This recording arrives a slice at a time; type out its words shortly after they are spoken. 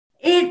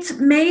it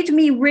made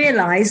me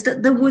realize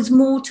that there was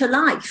more to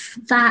life,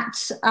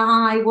 that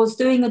I was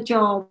doing a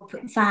job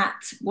that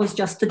was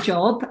just a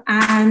job.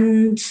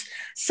 And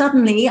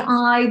suddenly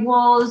I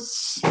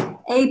was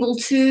able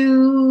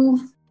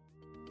to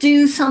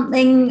do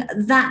something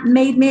that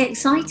made me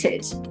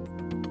excited.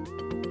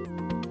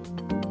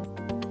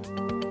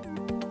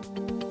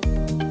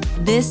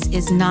 This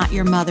is not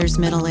your mother's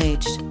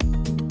middle-aged.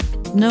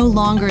 No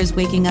longer is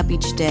waking up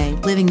each day,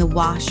 living the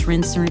wash,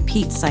 rinse, and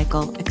repeat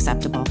cycle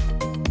acceptable.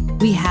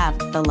 We have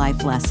the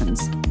life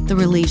lessons, the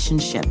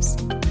relationships,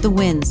 the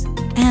wins,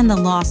 and the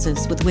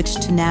losses with which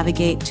to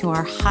navigate to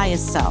our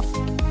highest self,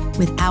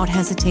 without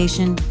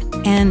hesitation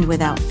and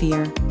without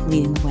fear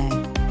leading the way.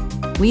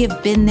 We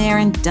have been there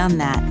and done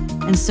that,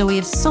 and so we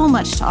have so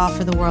much to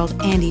offer the world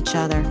and each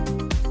other.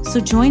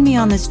 So join me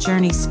on this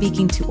journey,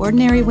 speaking to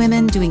ordinary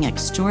women doing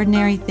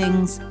extraordinary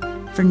things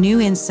for new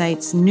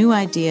insights, new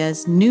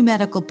ideas, new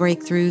medical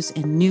breakthroughs,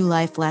 and new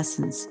life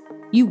lessons.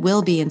 You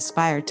will be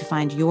inspired to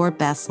find your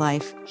best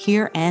life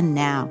here and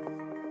now.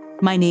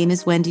 My name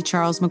is Wendy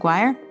Charles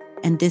McGuire,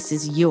 and this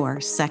is your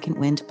Second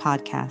Wind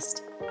podcast.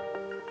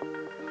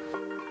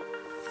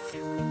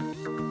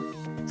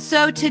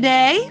 So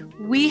today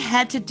we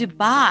head to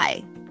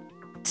Dubai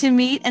to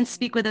meet and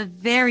speak with a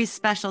very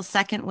special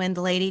Second Wind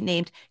lady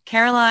named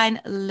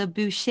Caroline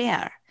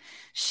Labouchere.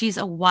 She's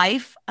a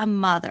wife, a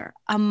mother,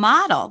 a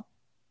model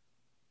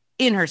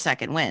in her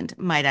second wind,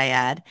 might I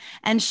add.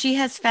 And she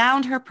has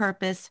found her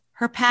purpose,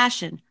 her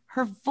passion,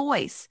 her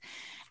voice.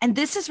 And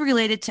this is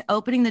related to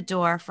opening the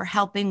door for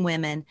helping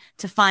women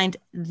to find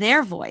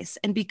their voice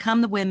and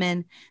become the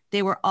women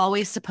they were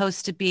always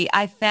supposed to be.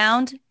 I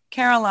found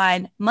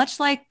Caroline, much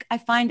like I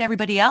find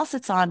everybody else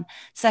that's on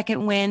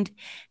Second Wind,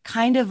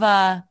 kind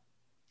of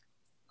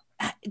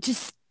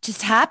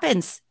just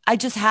happens. I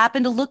just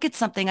happen to look at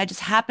something. I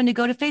just happen to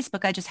go to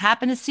Facebook. I just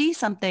happen to see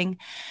something.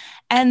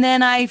 And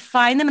then I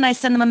find them and I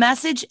send them a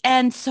message.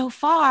 And so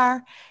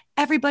far,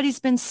 everybody's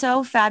been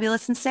so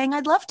fabulous and saying,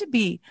 I'd love to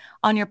be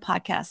on your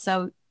podcast.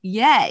 So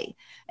yay.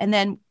 And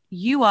then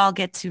you all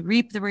get to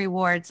reap the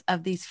rewards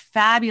of these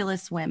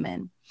fabulous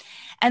women.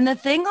 And the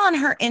thing on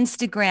her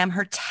Instagram,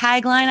 her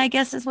tagline, I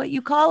guess is what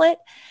you call it,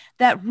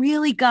 that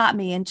really got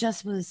me and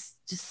just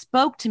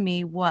spoke to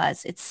me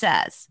was, it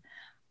says,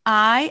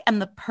 I am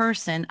the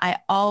person I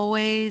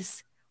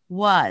always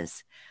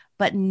was,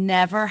 but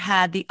never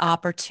had the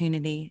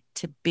opportunity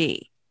to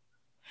be.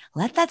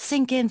 Let that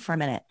sink in for a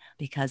minute,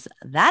 because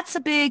that's a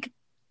big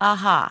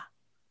aha.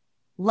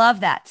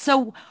 Love that.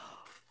 So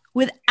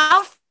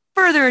without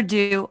further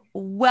ado,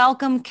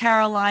 welcome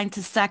Caroline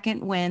to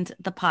Second Wind,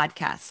 the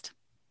podcast.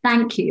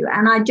 Thank you.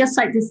 And I'd just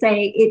like to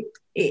say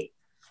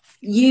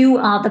you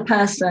are the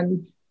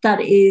person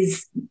that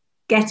is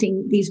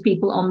getting these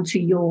people onto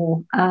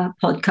your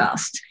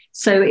podcast.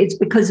 So it's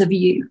because of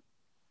you.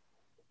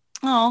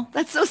 Oh,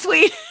 that's so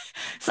sweet.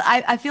 So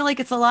I feel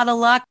like it's a lot of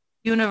luck,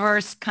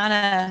 universe kind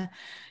of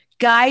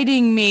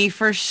guiding me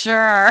for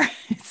sure.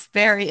 It's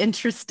very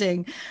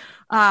interesting.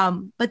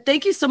 But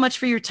thank you so much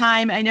for your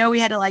time. I know we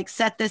had to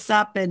set this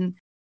up. And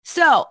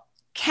so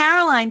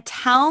Caroline,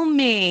 tell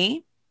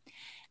me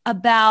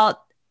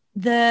about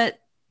the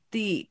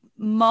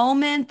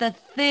moment, the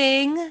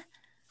thing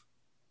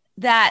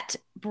that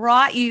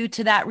brought you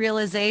to that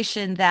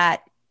realization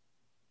that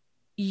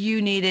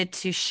you needed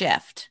to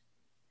shift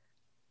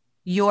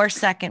your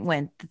second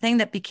wind, the thing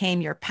that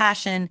became your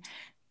passion.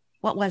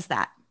 What was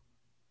that?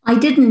 I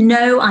didn't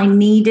know I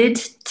needed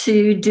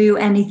to do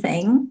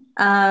anything.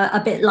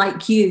 A bit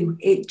like you,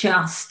 it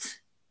just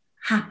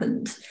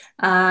happened.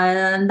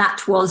 And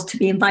that was to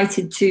be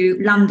invited to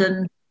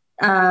London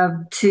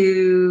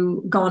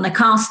to go on a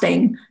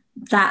casting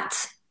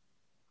that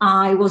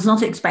I was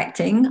not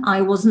expecting.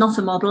 I was not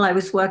a model. I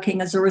was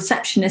working as a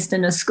receptionist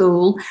in a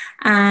school.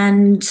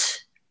 And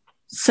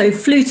so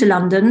flew to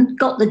London,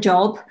 got the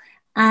job,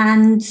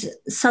 and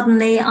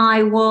suddenly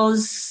I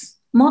was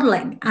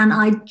modeling and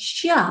I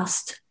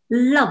just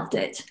loved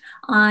it.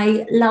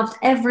 I loved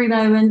every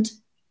moment.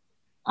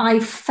 I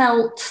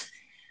felt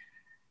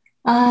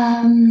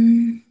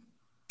like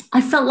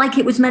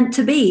it was meant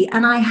to be,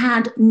 and I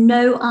had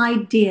no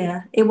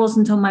idea. It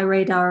wasn't on my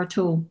radar at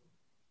all.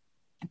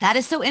 That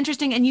is so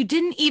interesting. And you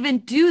didn't even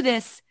do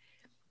this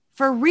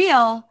for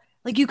real.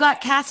 Like, you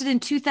got casted in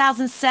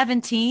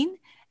 2017.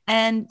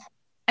 And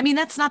I mean,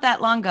 that's not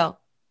that long ago.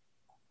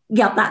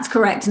 Yeah, that's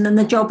correct. And then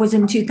the job was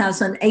in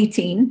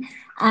 2018.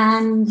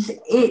 And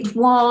it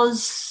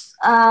was,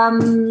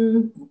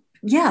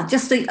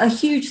 just a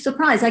huge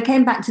surprise. I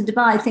came back to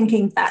Dubai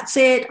thinking, that's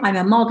it. I'm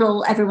a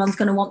model. Everyone's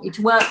going to want me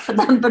to work for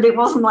them. But it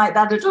wasn't like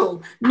that at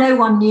all. No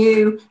one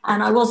knew.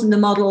 And I wasn't a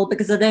model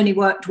because I'd only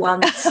worked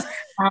once.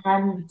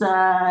 And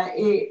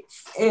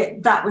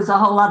that was a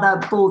whole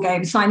other ball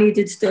game. So I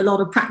needed to do a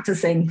lot of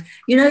practicing.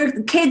 You know,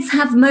 kids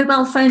have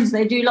mobile phones.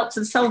 They do lots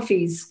of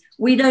selfies.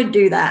 We don't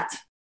do that.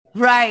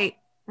 Right.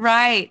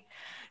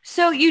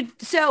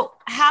 So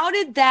how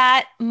did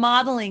that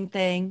modeling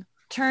thing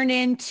turn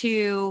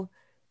into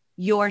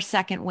your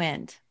second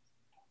wind?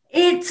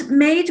 It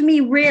made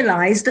me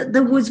realize that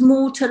there was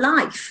more to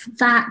life,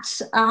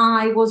 that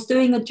I was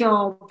doing a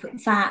job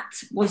that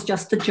was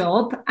just a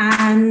job.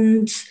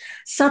 And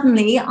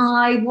suddenly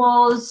I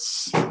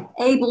was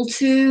able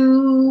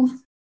to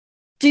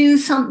do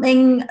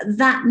something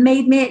that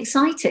made me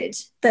excited,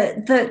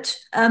 that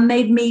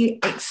made me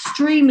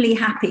extremely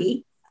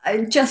happy.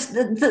 Just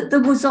that there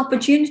was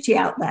opportunity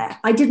out there.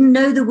 I didn't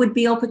know there would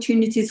be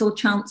opportunities or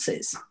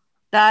chances.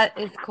 That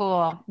is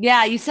cool.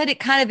 Yeah, you said it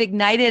kind of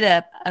ignited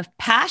a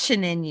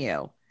passion in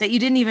you that you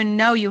didn't even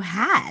know you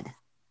had.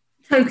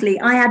 Totally.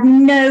 I had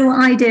no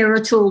idea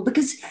at all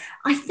because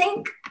I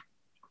think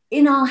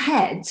in our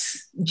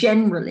heads,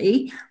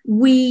 generally,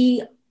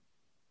 we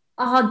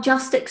are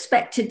just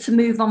expected to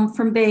move on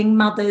from being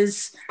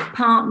mothers,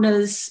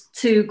 partners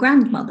to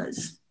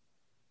grandmothers.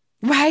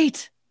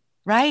 Right,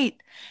 right.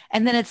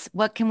 And then it's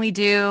what can we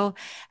do?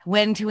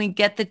 When can we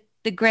get the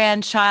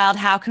grandchild?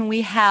 How can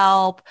we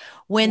help?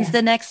 When's Yeah.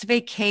 the next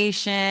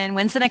vacation?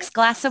 When's the next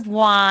glass of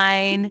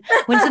wine?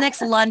 When's the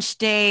next lunch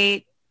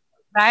date?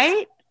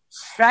 Right?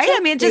 Right? I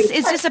mean, it's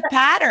just a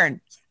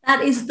pattern.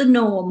 That is the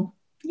norm.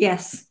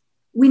 Yes.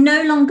 We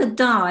no longer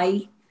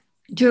die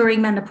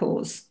during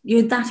menopause.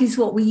 That is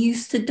what we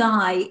used to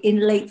die in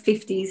late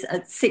 50s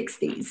and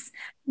 60s.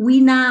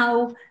 We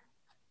now,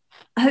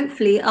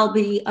 hopefully, I'll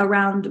be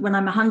around when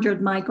I'm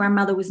 100. My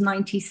grandmother was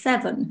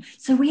 97.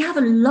 So we have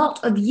a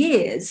lot of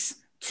years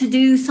to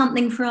do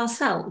something for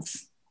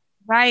ourselves.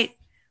 Right,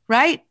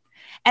 right.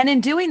 And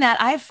in doing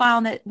that, I've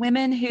found that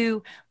women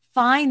who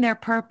find their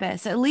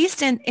purpose, at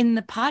least in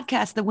the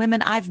podcast, the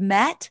women I've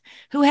met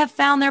who have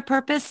found their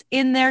purpose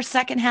in their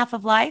second half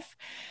of life,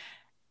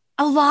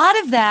 a lot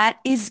of that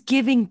is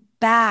giving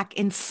back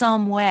in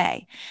some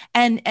way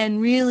and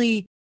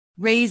really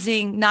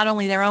raising not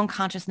only their own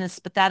consciousness,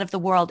 but that of the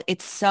world.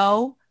 It's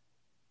so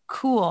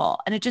cool.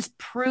 And it just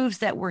proves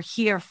that we're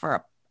here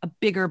for a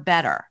bigger,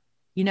 better.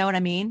 You know what I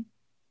mean?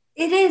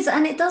 It is,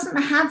 and it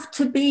doesn't have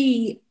to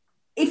be,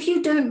 if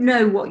you don't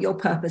know what your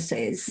purpose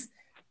is,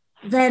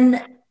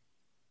 then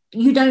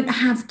you don't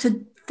have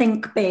to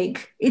think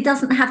big. It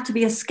doesn't have to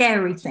be a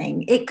scary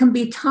thing. It can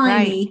be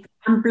tiny Right.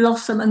 and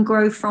blossom and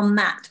grow from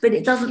that, but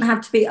it doesn't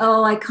have to be,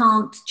 oh, I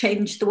can't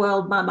change the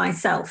world by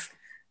myself.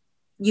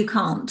 You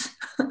can't.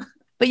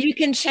 But you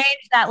can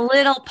change that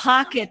little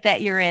pocket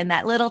that you're in,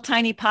 that little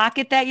tiny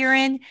pocket that you're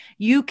in.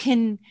 You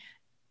can,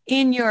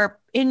 in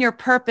your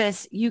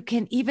purpose, you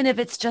can, even if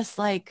it's just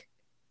like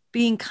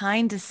being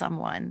kind to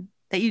someone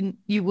that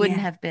you wouldn't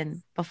Yeah. have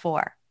been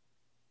before.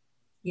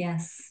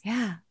 Yes.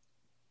 Yeah.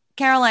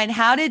 Caroline,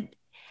 how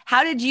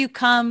did you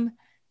come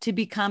to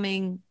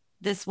becoming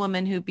this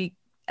woman who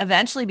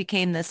eventually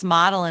became this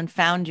model and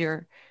found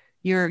your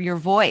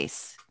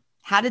voice?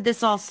 How did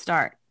this all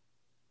start?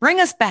 Bring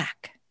us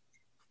back.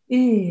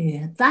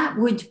 Yeah, that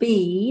would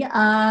be,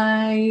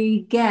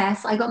 I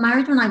guess, I got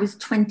married when I was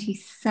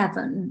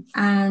 27,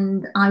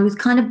 and I was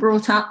kind of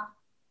brought up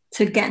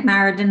to get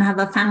married and have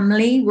a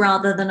family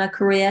rather than a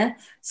career.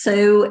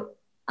 So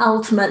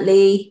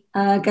ultimately,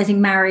 getting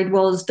married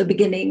was the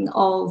beginning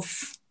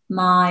of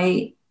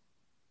my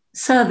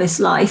service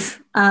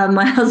life.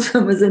 My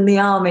husband was in the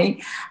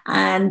army,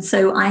 and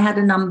so I had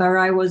a number.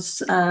 I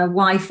was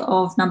wife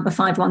of number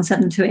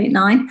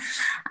 517289,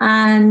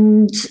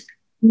 and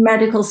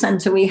medical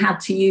center, we had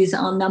to use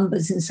our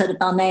numbers instead of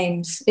our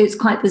names. It's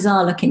quite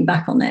bizarre looking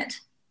back on it.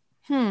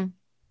 Hmm.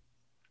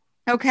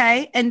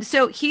 Okay. And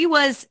so he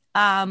was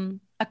a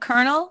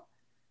colonel.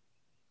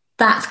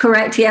 That's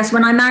correct. Yes.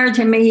 When I married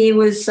him, he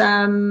was,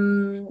 what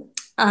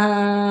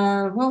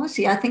was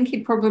he? I think he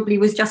probably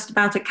was just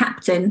about a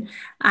captain.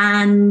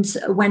 And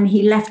when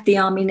he left the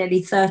army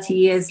nearly 30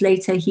 years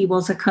later, he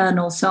was a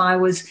colonel. So I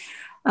was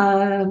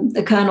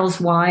a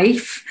colonel's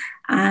wife.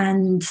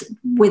 And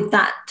with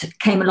that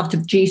came a lot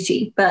of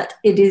duty, but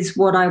it is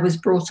what I was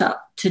brought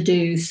up to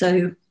do.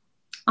 So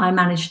I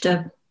managed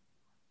to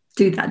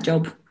do that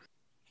job.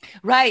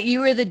 Right. You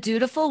were the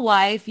dutiful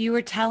wife. You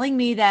were telling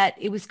me that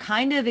it was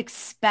kind of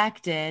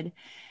expected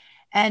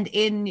and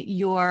in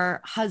your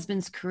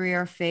husband's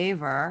career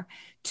favor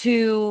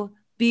to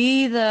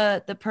be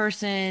the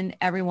person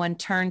everyone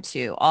turned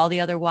to, all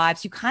the other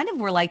wives. You kind of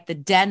were like the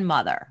den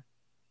mother.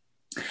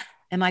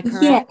 Am I Yeah.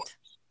 correct?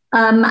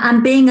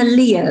 And being a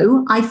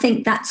Leo, I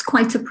think that's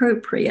quite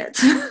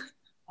appropriate.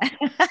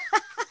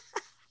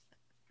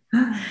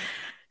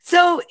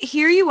 So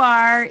here you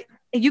are.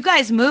 You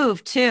guys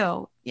moved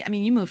too. I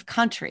mean, you moved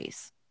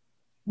countries.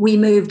 We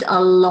moved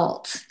a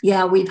lot.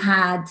 Yeah, we've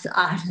had,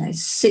 I don't know,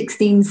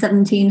 16,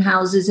 17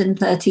 houses in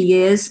 30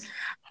 years.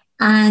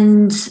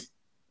 And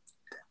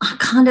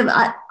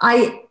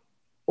I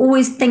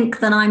always think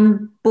that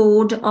I'm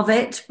bored of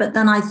it, but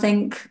then I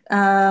think,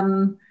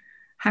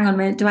 hang on a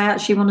minute, do I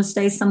actually want to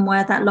stay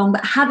somewhere that long?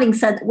 But having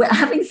said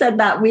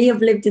that, we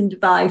have lived in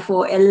Dubai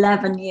for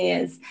 11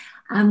 years,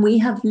 and we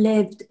have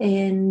lived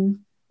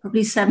in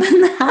probably 7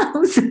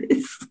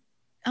 houses.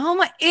 Oh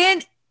my,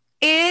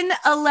 in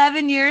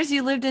 11 years,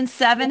 you lived in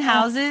 7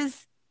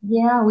 houses.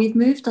 Yeah, we've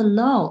moved a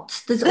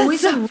lot. There's That's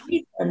always a so,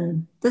 reason.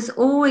 reason. There's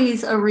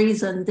always a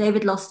reason.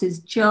 David lost his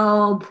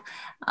job.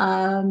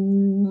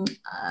 Um,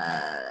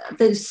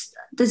 there's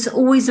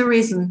always a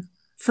reason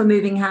for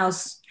moving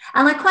house.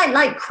 And I quite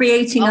like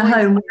creating a Always.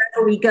 home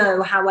wherever we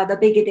go, however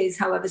big it is,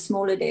 however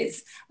small it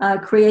is.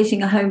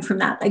 Creating a home from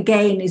that,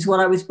 again, is what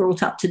I was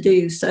brought up to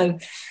do. So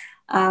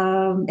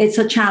it's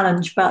a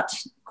challenge, but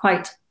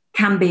quite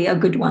can be a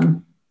good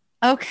one.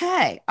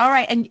 Okay. All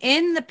right. And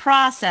in the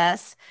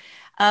process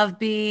of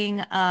being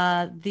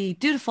the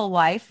dutiful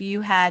wife,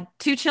 you had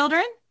two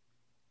children?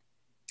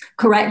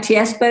 Correct.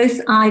 Yes,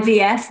 both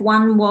IVF.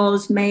 One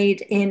was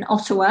made in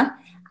Ottawa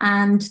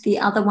and the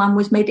other one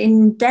was made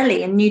in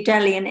Delhi, in New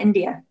Delhi in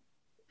India.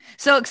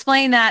 So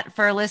explain that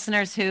for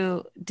listeners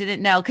who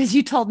didn't know, because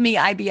you told me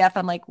IVF.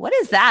 I'm like, what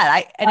is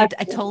that?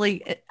 I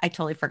totally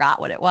forgot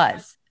what it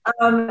was.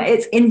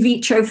 It's in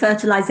vitro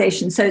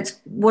fertilization. So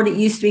it's what it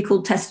used to be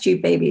called test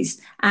tube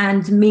babies.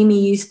 And Mimi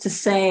used to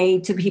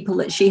say to people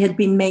that she had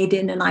been made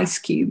in an ice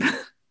cube.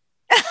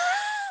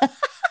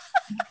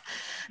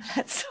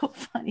 That's so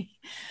funny.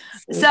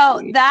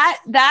 So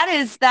that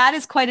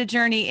is quite a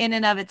journey in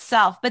and of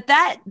itself. But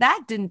that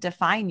didn't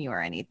define you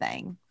or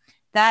anything.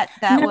 That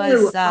No,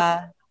 was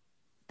not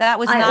a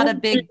always,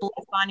 big blip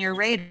on your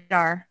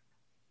radar.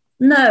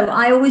 no,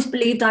 I always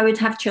believed I would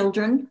have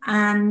children,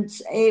 and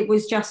it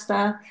was just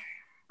a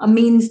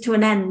means to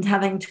an end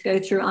having to go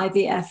through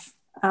IVF.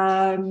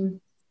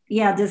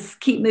 Yeah,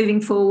 just keep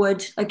moving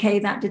forward. Okay,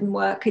 that didn't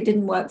work. It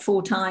didn't work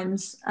 4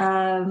 times.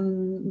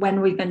 When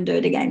are we going to do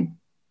it again?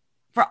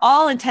 For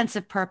all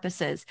intensive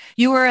purposes,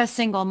 you were a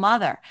single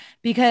mother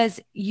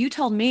because you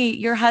told me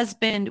your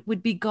husband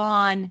would be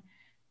gone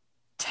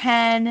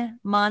 10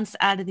 months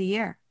out of the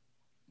year.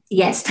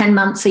 Yes, 10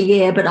 months a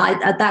year, but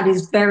that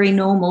is very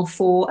normal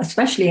for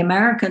especially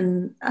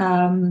American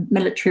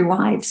military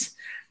wives.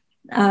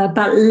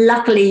 But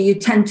luckily, you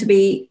tend to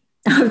be,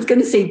 I was going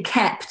to say,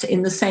 kept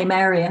in the same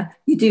area.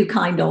 You do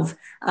kind of.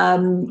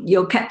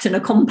 You're kept in a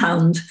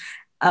compound,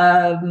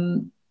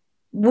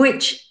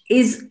 which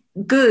is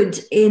good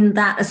in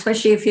that,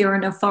 especially if you're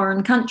in a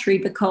foreign country,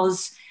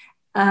 because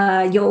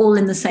you're all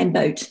in the same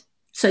boat.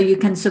 So you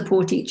can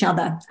support each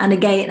other. And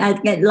again,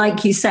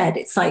 like you said,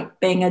 it's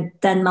like being a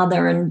den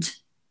mother and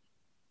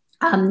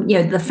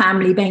the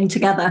family being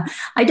together.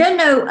 I don't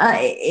know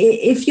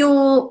if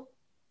you're.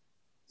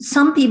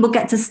 Some people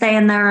get to stay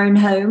in their own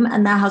home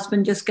and their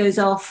husband just goes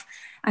off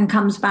and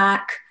comes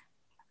back.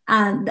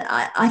 And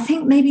I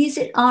think maybe is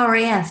it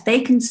RAF?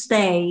 They can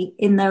stay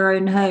in their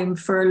own home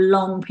for a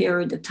long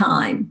period of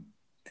time.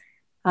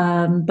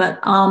 But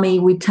Army,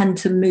 we tend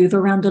to move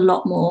around a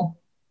lot more.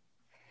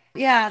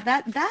 Yeah,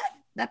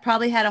 that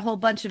probably had a whole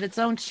bunch of its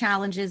own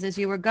challenges as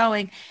you were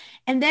going.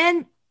 And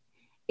then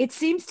it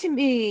seems to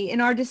me in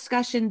our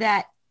discussion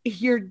that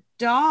your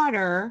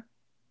daughter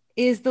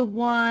is the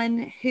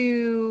one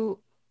who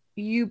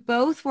you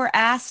both were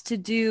asked to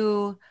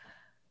do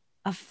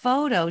a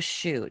photo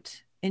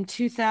shoot in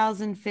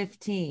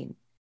 2015.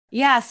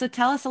 Yeah, so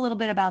tell us a little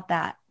bit about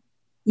that.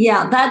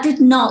 Yeah, that did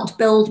not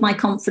build my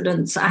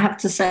confidence, I have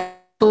to say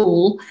at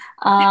all.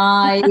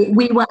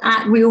 We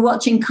were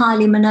watching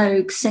Kylie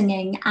Minogue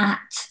singing at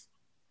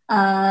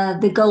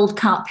the Gold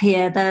Cup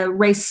here, the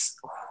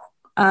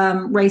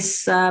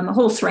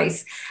horse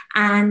race,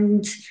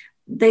 and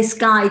this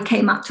guy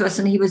came up to us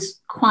and he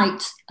was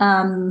quite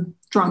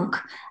drunk.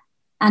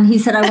 And he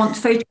said, I want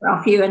to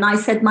photograph you. And I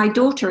said, my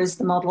daughter is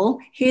the model.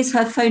 Here's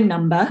her phone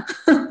number.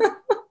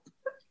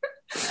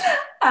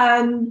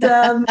 And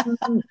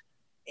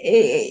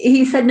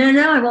he said,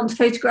 no, I want to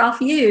photograph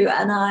you.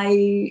 And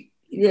I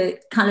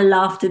kind of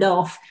laughed it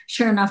off.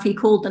 Sure enough, he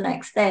called the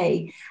next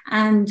day.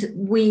 And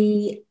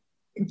we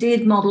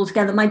did model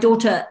together. My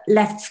daughter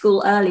left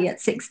school early at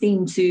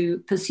 16 to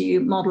pursue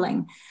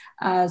modeling.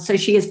 So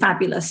she is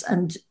fabulous.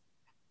 And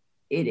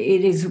it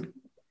is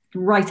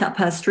right up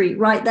her street.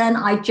 Right then,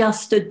 I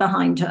just stood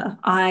behind her.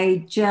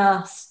 I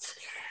just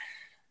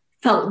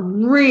felt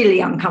really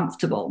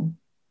uncomfortable.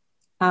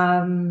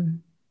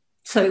 So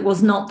it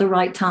was not the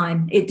right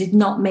time. It did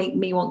not make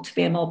me want to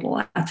be a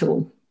model at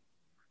all.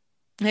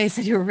 They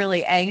said you were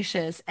really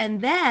anxious.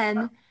 And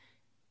then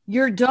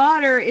your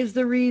daughter is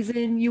the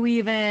reason you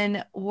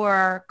even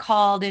were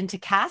called into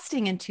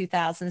casting in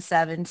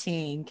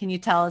 2017. Can you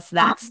tell us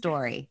that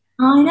story?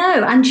 I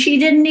know. And she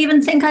didn't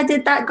even think I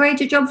did that great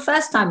a job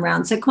first time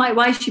round. So quite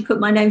why she put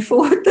my name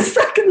forward the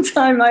second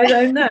time, I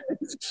don't know.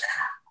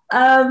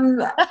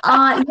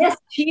 Yes,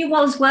 she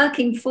was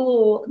working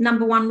for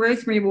Number One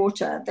Rosemary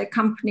Water, the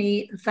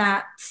company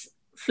that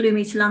flew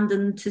me to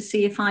London to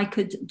see if I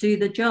could do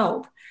the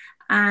job.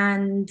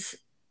 And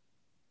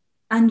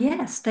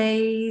yes,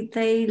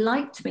 they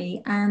liked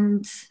me.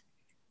 And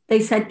they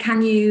said,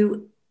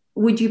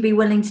 would you be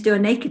willing to do a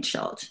naked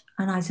shot?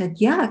 And I said,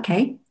 yeah,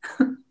 okay.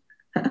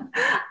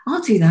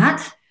 I'll do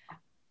that.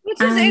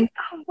 Which is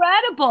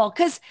incredible.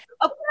 Because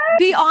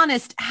be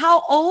honest,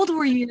 how old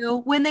were you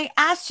when they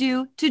asked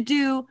you to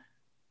do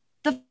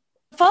the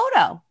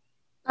photo?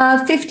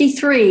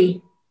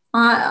 53.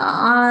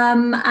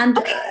 And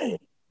okay.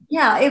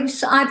 Yeah,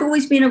 I've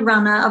always been a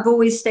runner. I've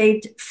always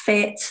stayed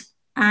fit.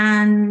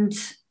 and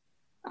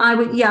I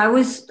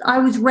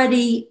was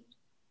ready.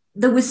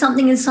 There was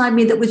something inside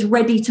me that was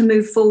ready to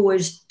move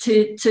forward,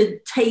 to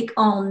take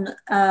on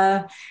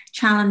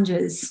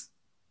challenges.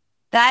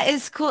 That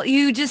is cool.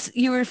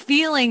 You were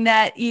feeling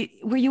that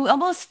were you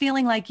almost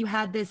feeling like you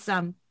had this,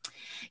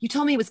 you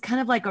told me it was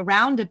kind of like a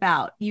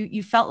roundabout.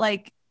 You felt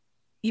like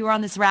you were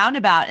on this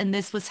roundabout and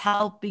this was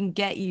helping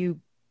get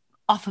you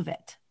off of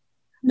it.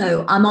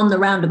 No, I'm on the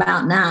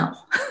roundabout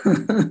now.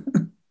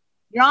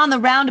 You're on the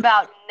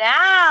roundabout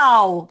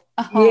now.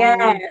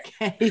 Yeah.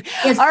 Okay.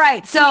 Yes. All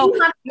right. So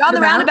you're on the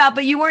Roundabout. roundabout,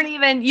 but you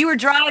were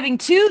driving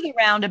to the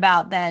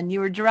roundabout then. You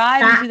were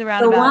driving to That's the the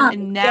roundabout one.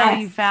 and now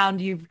Yes. you found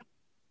you've,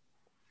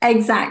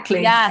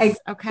 Exactly. yes.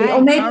 Exactly. Or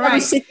Okay. maybe All I was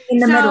right. sitting in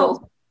the So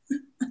middle.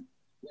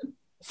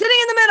 sitting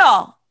in the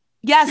middle.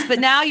 Yes, but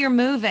now you're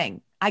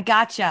moving. I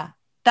gotcha.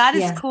 That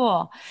is Yes.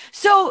 cool.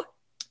 So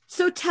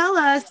tell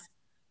us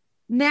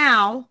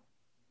now,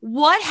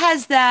 what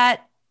has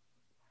that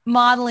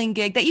modeling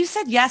gig that you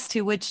said yes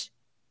to, which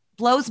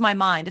blows my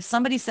mind. If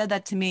somebody said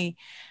that to me,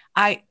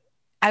 I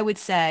I would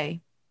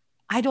say,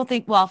 I don't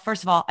think, well,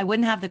 first of all, I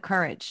wouldn't have the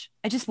courage.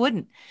 I just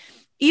wouldn't.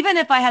 Even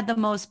if I had the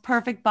most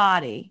perfect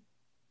body,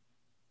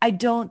 I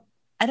don't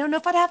I don't know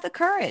if I'd have the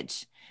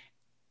courage.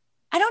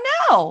 I don't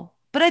know.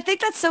 But I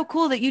think that's so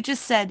cool that you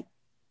just said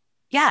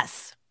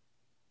yes.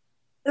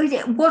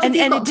 What have you And it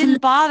got to lose?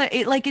 didn't bother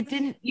it, like it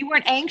didn't, you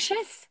weren't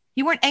anxious?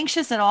 You weren't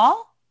anxious at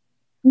all?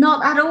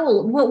 Not at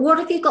all. What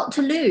have you got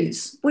to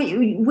lose?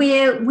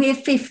 We're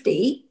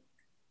 50,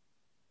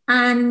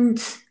 and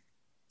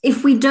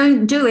if we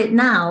don't do it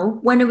now,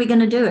 when are we going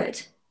to do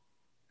it?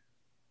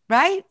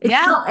 Right? It's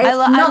Yeah. not. It's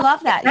I not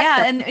love that.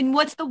 Yeah. better. And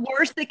what's the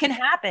worst that can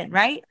happen,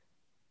 right?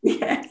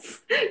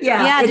 Yes.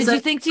 Yeah. Yeah. It's Did a you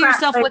think to crap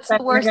yourself, what's the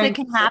thing worst that against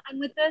can it. happen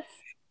with this?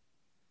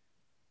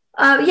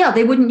 Yeah,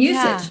 they wouldn't use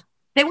Yeah. it.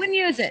 They wouldn't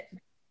use it.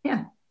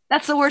 Yeah.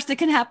 That's the worst that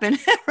can happen,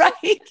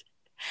 right?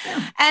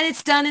 Yeah. And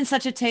it's done in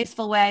such a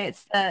tasteful way.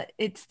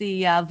 It's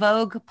the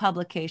Vogue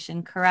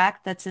publication,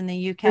 correct? That's in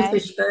the UK.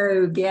 British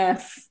Vogue.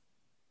 Yes.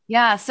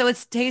 Yeah, so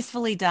it's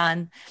tastefully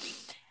done,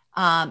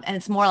 and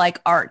it's more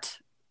like art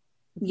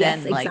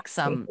Yes. than like Exactly.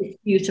 some It's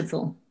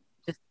beautiful.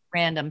 just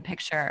random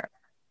picture.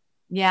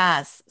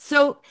 Yes.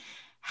 So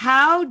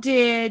how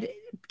did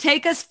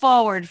take us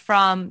forward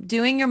from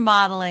doing your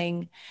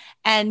modeling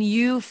and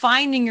you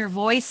finding your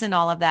voice and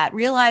all of that,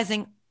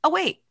 realizing, oh,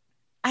 wait,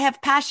 I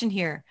have passion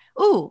here.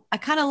 Ooh, I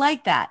kind of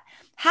like that.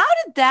 How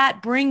did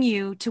that bring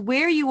you to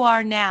where you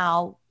are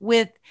now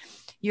with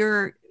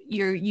you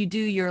do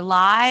your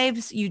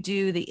lives, you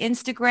do the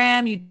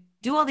Instagram, you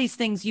do all these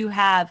things. You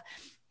have,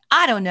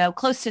 I don't know,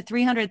 close to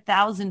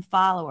 300,000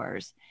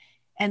 followers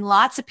and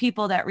lots of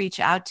people that reach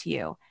out to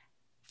you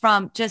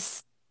from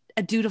just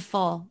a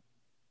dutiful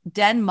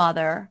den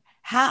mother.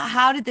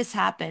 How did this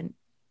happen?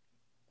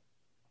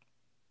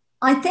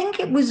 I think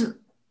it was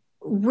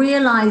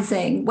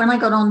realizing when I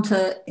got onto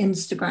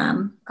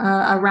Instagram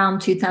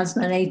around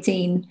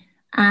 2018,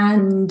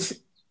 and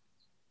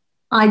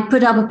I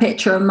put up a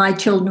picture, and my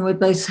children would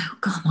both say, oh,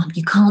 "Come on,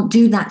 you can't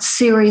do that.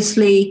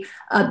 Seriously,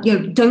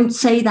 don't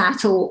say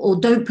that, or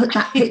don't put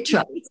that picture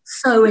up.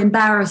 It's so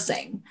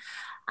embarrassing."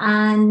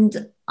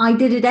 And I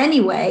did it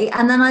anyway.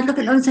 And then I'd look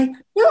at them and say,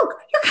 look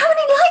how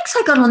many likes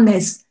I got on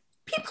this.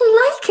 People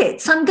like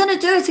it. So I'm going to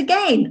do it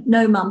again.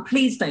 No, mum,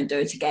 please don't do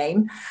it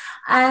again.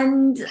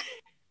 And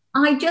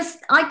I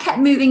kept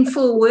moving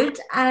forward,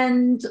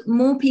 and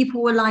more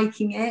people were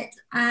liking it.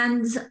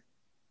 And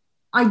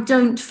I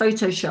don't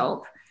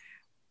Photoshop.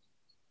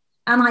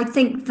 And I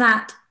think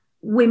that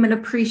women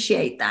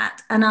appreciate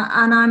that. And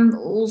I'm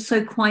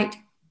also quite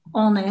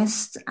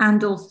honest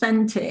and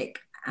authentic.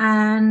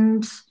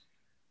 And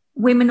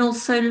women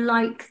also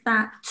like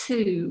that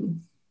too.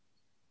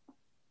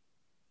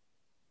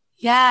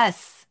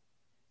 Yes.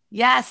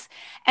 Yes.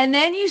 And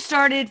then you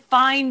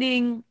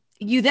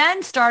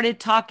then started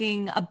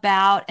talking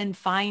about and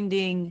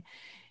finding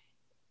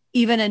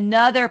even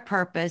another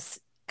purpose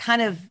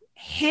kind of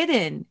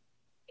hidden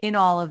in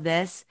all of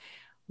this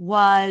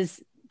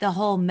was the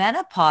whole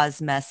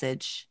menopause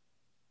message.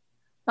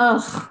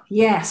 Oh,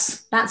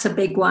 yes, that's a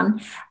big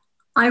one.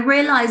 I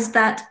realized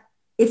that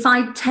if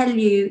I tell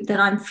you that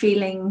I'm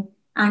feeling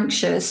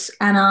anxious,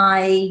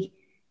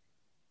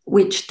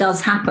 which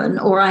does happen,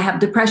 or I have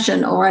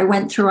depression, or I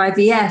went through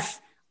IVF,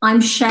 I'm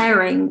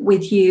sharing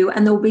with you,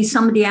 and there'll be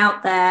somebody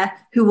out there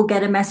who will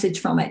get a message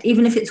from it,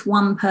 even if it's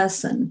one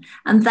person.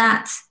 And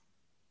that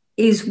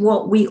is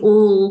what we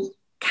all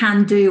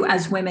can do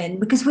as women,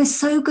 because we're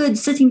so good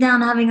sitting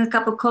down, having a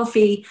cup of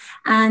coffee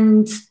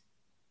and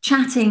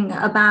chatting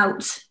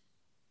about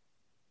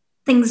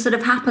things that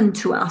have happened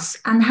to us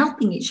and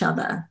helping each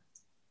other.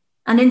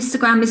 And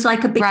Instagram is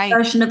like a big Right.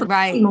 version of a coffee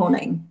Right.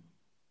 morning.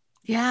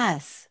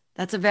 Yes.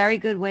 That's a very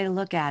good way to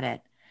look at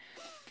it.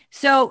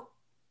 So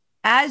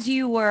as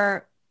you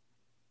were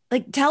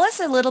like, tell us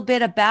a little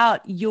bit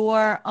about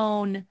your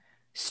own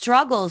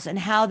struggles and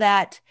how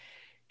that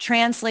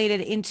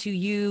translated into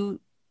you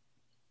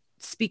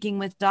speaking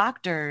with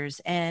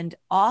doctors and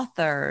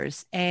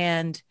authors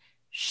and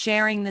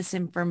sharing this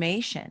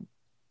information.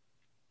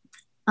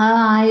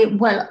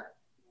 Well,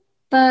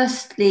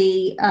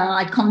 firstly,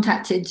 I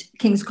contacted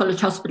King's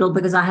College Hospital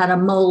because I had a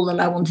mole that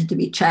I wanted to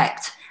be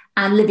checked.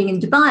 And living in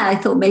Dubai, I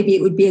thought maybe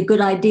it would be a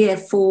good idea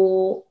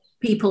for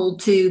people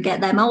to get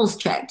their moles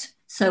checked.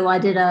 So I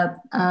did a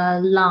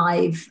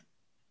live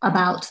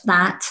about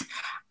that.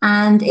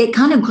 And it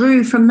kind of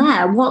grew from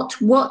there.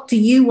 What do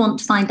you want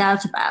to find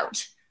out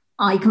about?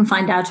 I can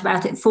find out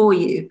about it for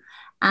you.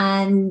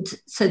 And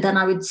so then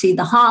I would see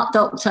the heart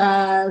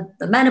doctor,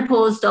 the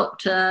menopause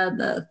doctor,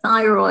 the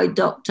thyroid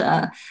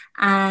doctor,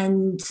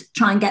 and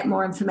try and get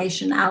more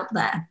information out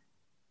there.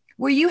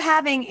 Were you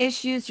having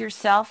issues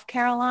yourself,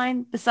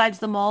 Caroline, besides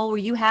the mole? Were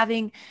you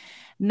having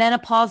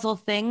menopausal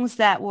things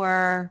that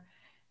were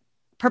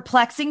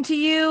perplexing to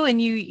you and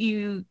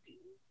you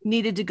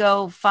needed to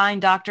go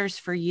find doctors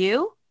for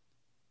you?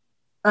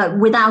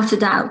 Without a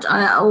doubt,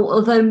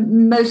 although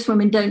most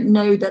women don't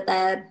know that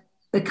they're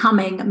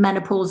becoming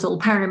menopausal,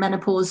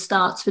 perimenopause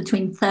starts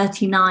between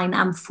 39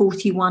 and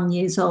 41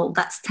 years old.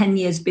 That's 10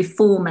 years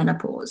before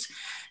menopause.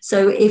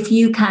 So if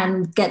you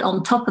can get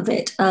on top of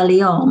it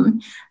early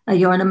on,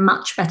 you're in a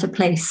much better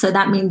place. So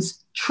that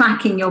means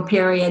tracking your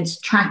periods,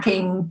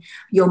 tracking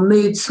your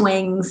mood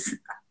swings,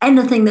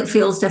 anything that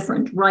feels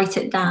different, write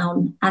it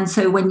down. And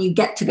so when you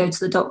get to go to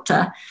the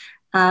doctor,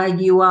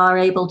 you are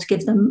able to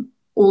give them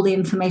all the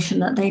information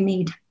that they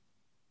need.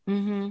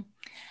 Mm-hmm.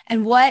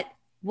 And what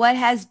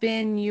has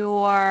been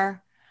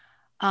your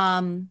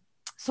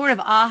sort of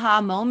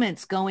aha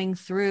moments going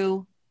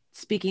through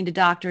speaking to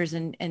doctors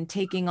and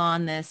taking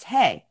on this?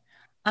 Hey,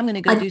 I'm going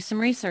to go do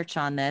some research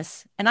on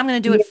this and I'm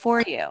going to do it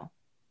for you.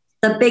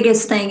 The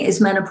biggest thing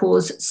is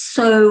menopause.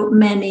 So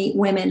many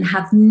women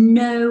have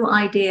no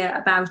idea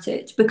about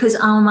it because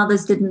our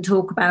mothers didn't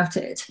talk about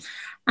it.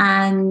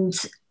 And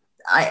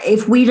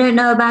if we don't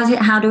know about it,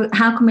 how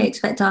can we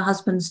expect our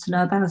husbands to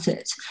know about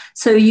it?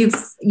 So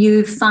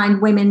you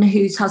find women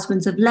whose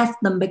husbands have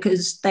left them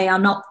because they are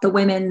not the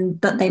women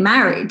that they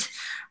married.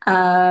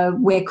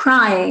 We're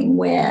crying,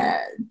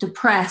 we're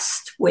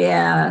depressed,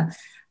 we're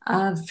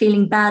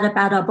feeling bad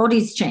about our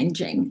bodies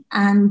changing,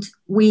 and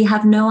we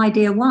have no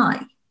idea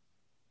why.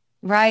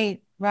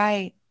 Right,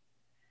 right.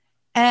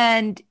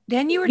 And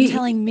then you were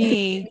telling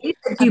me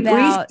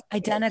about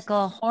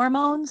identical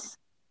hormones.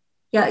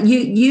 Yeah,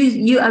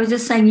 I was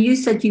just saying, you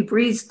said you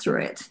breezed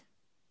through it.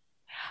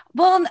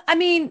 Well, I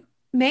mean,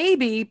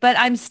 maybe, but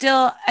I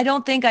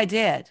don't think I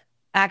did.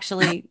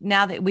 Actually,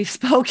 now that we've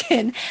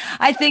spoken,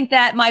 I think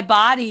that my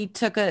body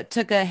took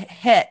a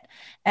hit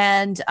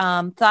and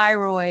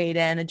thyroid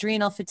and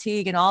adrenal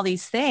fatigue and all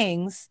these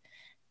things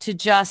to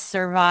just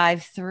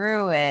survive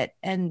through it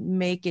and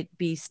make it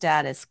be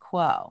status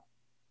quo.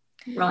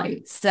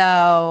 Right.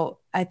 So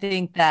I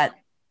think that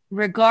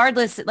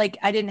regardless, like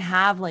I didn't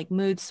have like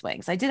mood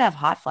swings. I did have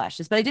hot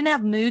flashes, but I didn't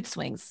have mood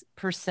swings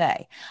per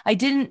se. I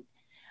didn't,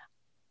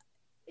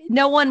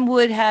 no one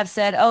would have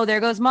said, oh, there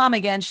goes mom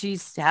again.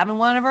 She's having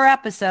one of her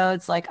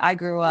episodes. Like I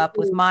grew up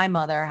with my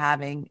mother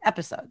having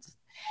episodes.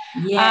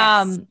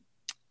 Yes.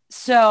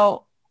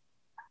 So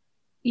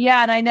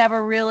yeah. And I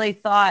never really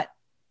thought,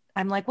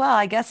 I'm like, well,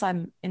 I guess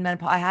I'm in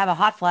menopause. I have a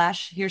hot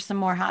flash. Here's some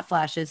more hot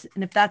flashes.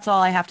 And if that's all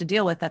I have to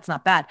deal with, that's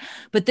not bad.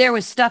 But there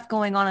was stuff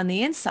going on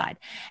the inside.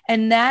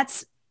 And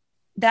that's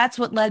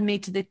what led me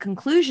to the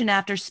conclusion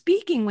after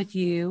speaking with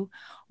you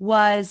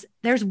was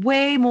there's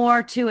way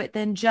more to it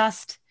than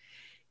just,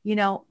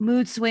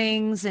 mood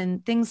swings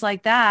and things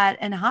like that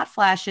and hot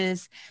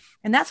flashes.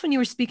 And that's when you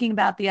were speaking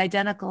about the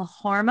identical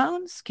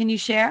hormones. Can you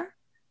share?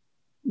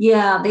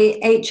 Yeah, the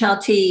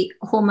HRT,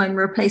 hormone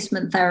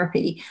replacement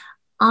therapy.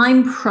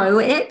 I'm pro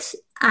it,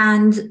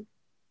 and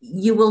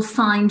you will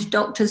find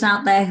doctors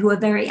out there who are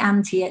very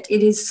anti it.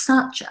 It is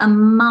such a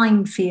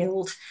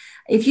minefield.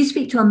 If you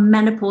speak to a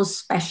menopause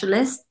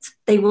specialist,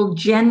 they will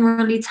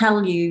generally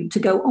tell you to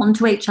go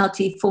onto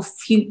HRT for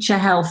future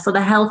health, for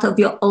the health of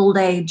your old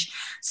age.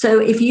 So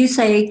if you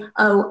say,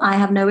 oh, I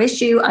have no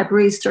issue, I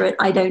breeze through it,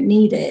 I don't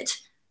need it,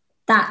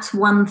 that's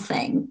one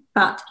thing,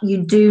 but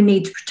you do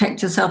need to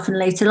protect yourself in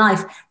later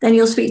life. Then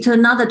you'll speak to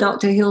another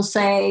doctor who'll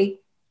say,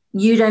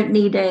 you don't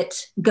need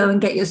it, go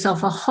and get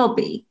yourself a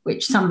hobby,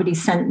 which somebody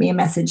sent me a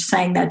message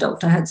saying their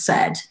doctor had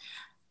said.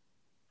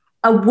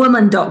 A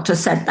woman doctor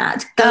said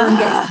that, go and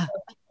get yourself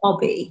a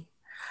hobby.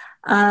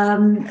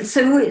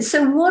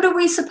 So what are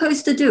we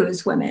supposed to do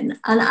as women?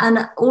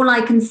 And all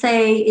I can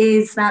say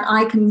is that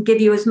I can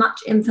give you as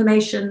much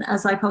information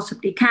as I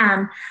possibly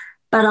can,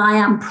 but I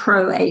am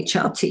pro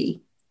HRT.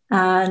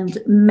 And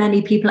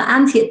many people are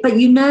anti it. But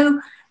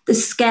the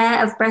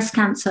scare of breast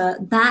cancer,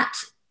 that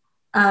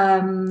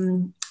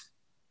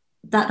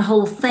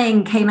whole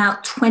thing came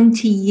out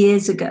 20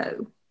 years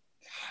ago.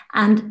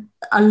 And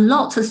a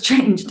lot has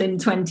changed in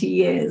 20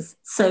 years.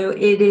 So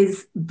it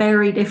is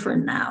very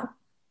different now.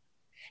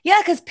 Yeah,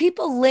 because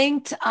people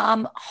linked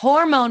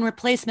hormone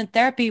replacement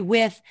therapy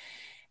with,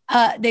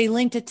 they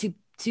linked it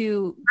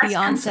to the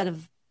onset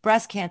of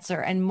breast cancer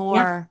and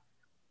more.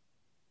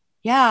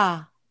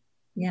 Yeah.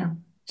 Yeah.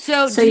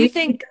 So do you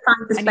think,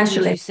 would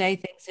you say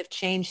things have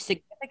changed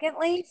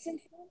significantly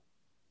since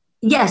then?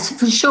 Yes,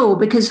 for sure,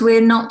 because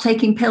we're not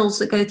taking pills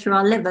that go through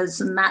our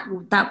livers, and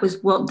that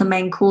was what the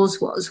main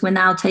cause was. We're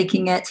now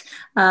taking it,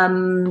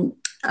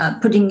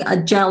 putting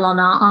a gel on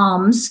our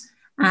arms,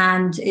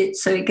 and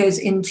it goes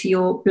into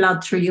your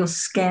blood through your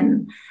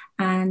skin,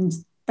 and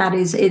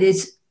it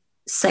is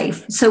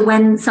safe. So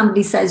when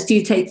somebody says, "Do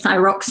you take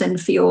thyroxine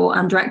for your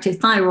underactive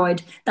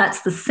thyroid?"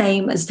 That's the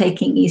same as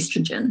taking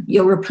estrogen.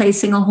 You're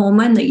replacing a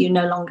hormone that you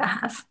no longer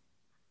have.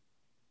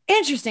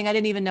 Interesting. I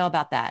didn't even know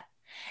about that.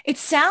 It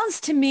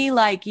sounds to me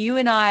like you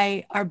and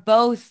I are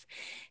both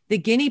the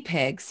guinea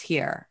pigs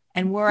here,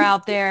 and we're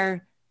out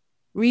there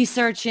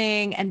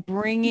researching and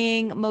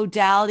bringing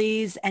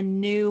modalities and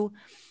new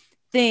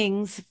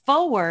things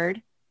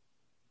forward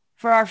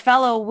for our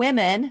fellow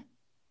women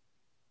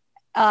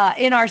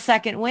in our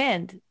second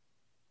wind.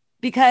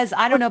 Because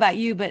I don't know about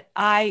you, but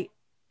I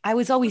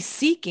was always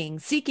seeking,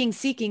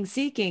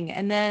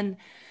 and then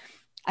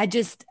I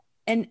just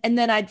and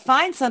then I'd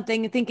find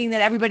something thinking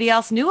that everybody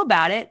else knew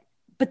about it,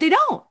 but they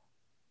don't.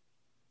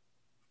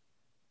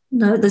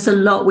 No, there's a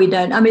lot we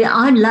don't. I mean,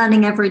 I'm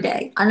learning every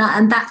day,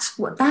 and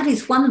that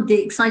is one of the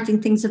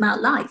exciting things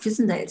about life,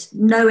 isn't it?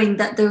 Knowing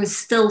that there is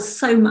still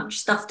so much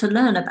stuff to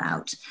learn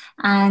about,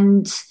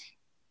 and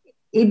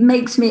it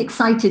makes me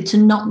excited to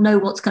not know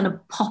what's going to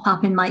pop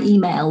up in my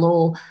email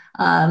or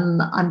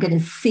I'm going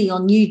to see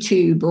on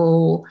YouTube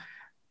or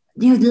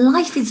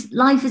life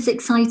is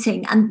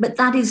exciting, but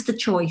that is the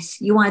choice.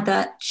 You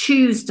either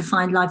choose to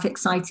find life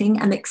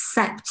exciting and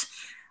accept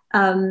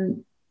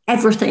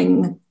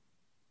everything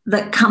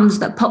that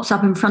pops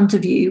up in front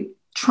of you,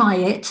 try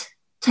it,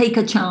 take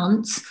a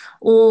chance,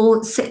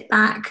 or sit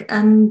back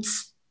and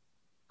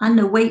I don't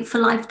know, wait for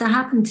life to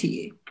happen to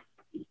you.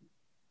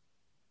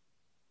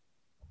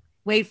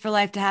 Wait for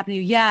life to happen to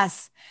you.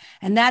 Yes.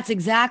 And that's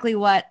exactly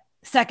what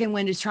Second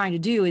Wind is trying to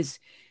do is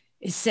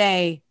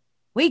say,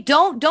 wait,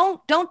 don't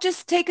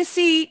just take a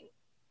seat,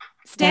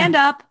 stand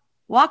up,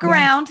 walk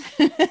around,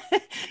 Yeah.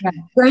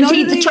 go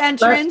to the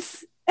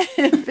entrance,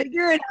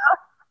 figure it out.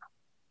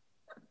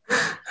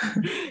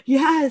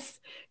 Yes,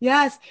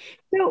 yes.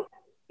 So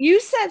you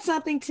said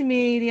something to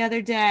me the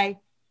other day.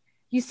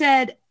 You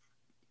said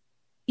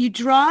you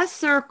draw a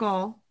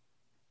circle,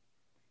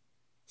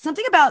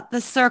 something about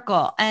the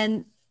circle,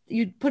 and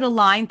you put a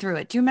line through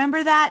it. Do you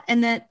remember that?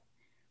 And that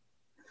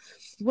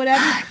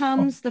whatever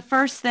comes, the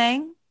first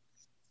thing.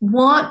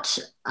 Because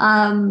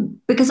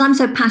I'm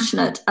so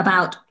passionate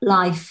about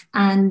life,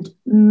 and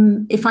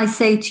if I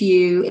say to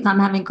you, if I'm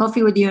having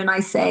coffee with you and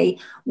I say,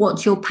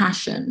 "What's your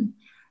passion?"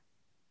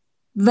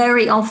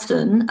 Very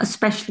often,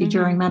 especially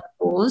during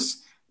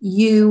menopause,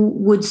 you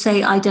would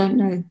say, "I don't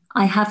know.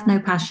 I have no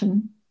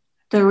passion.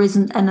 There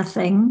isn't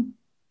anything.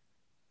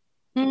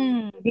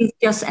 It's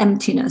just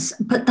emptiness."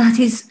 But that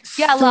is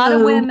a so lot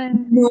of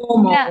women.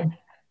 normal. Yeah.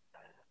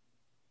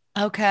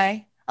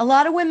 Okay. A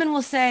lot of women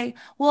will say,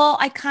 well,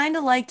 I kind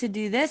of like to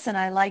do this and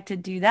I like to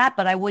do that,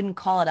 but I wouldn't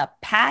call it a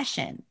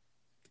passion.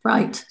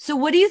 Right. So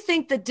what do you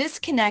think the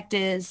disconnect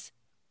is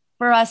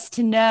for us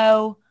to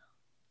know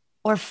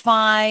or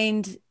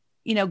find,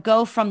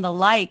 go from the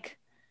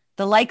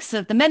likes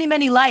of the many,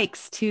 many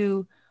likes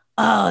to,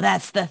 oh,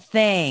 that's the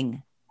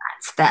thing.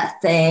 That's that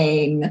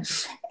thing.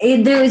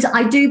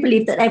 I do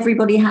believe that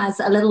everybody has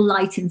a little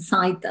light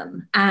inside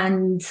them.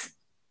 And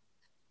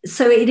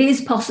so it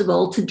is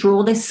possible to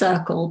draw this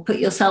circle, put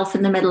yourself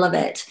in the middle of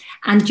it,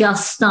 and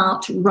just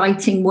start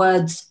writing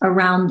words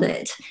around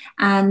it.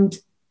 And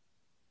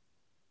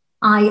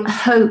I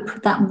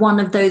hope that one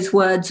of those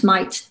words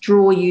might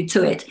draw you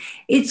to it.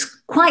 It's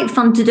quite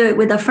fun to do it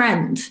with a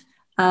friend,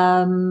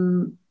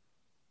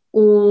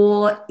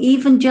 or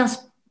even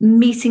just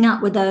meeting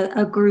up with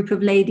a group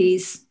of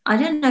ladies. I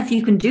don't know if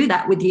you can do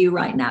that with you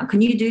right now.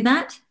 Can you do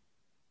that?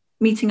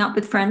 Meeting up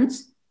with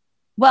friends?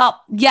 Well,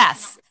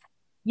 yes.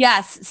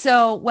 Yes.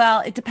 So, well,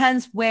 it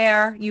depends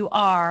where you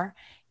are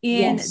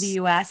in the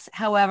US.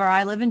 However,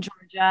 I live in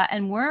Georgia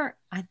and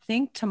I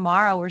think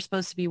tomorrow we're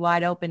supposed to be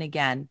wide open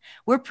again.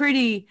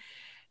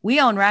 We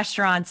own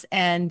restaurants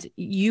and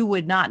you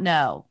would not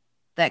know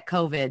that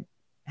COVID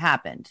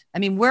happened. I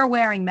mean, we're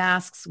wearing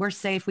masks. We're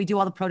safe. We do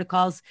all the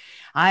protocols.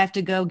 I have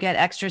to go get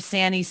extra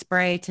Sani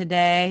spray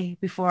today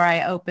before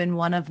I open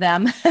one of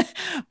them.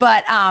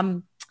 But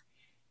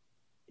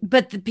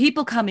the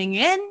people coming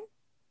in,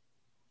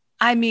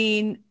 I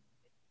mean,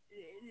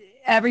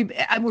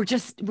 we're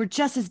just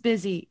as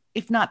busy,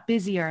 if not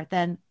busier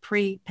than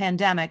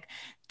pre-pandemic.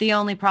 The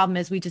only problem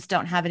is we just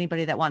don't have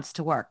anybody that wants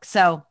to work.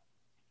 So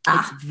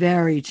it's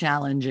very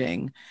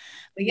challenging.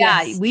 But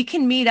yeah, yes, we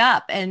can meet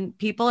up and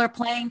people are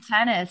playing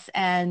tennis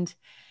and,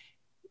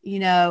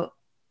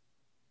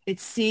 it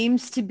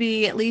seems to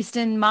be, at least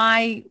in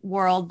my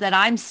world that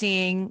I'm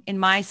seeing in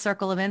my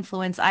circle of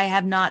influence, I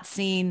have not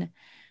seen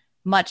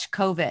much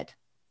COVID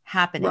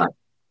happening. Right.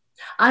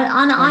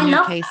 I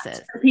love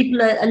cases.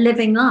 People are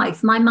living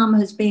life. My mum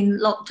has been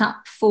locked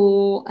up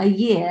for a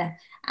year,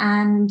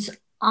 and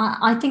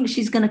I think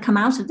she's going to come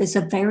out of this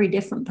a very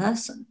different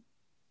person.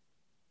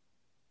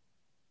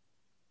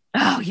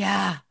 Oh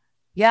yeah,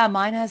 yeah,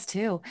 mine has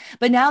too.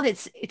 But now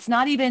it's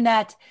not even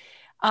that.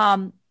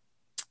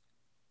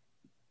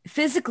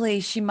 physically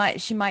she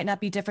might not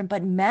be different,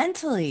 but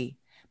mentally,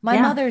 my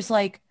Yeah, mother's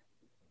like,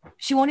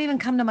 she won't even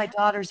come to my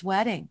daughter's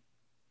wedding.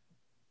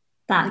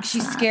 Like that's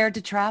she's sad. scared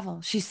to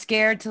travel. She's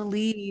scared to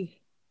leave.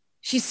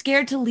 She's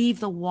scared to leave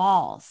the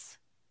walls,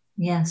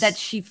 that Yes.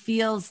 she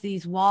feels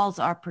these walls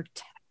are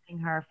protecting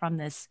her from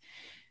this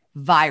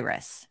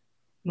virus,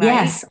 right?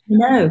 Yes,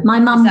 no. My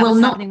Is mum that will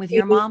what's not happening with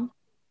your see, mom?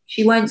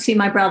 she won't see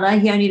my brother.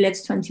 He only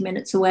lives 20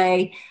 minutes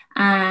away.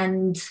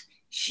 And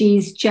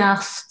she's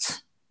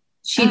just,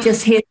 she Oh,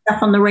 just hears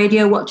stuff on the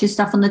radio, watches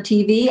stuff on the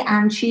TV,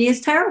 and she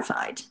is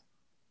terrified.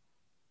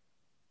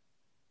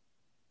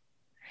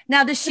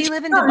 now does But she she's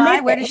live in not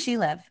Dubai? Where does living. she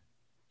live?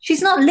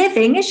 She's not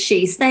living, is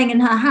she? Staying in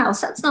her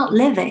house. That's not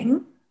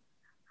living.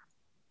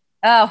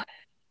 Oh,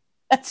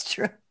 that's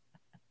true.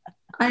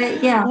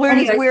 Yeah.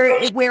 Anyway,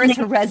 Where is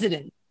her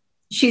residence?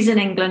 she's in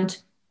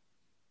England.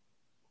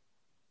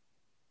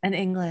 In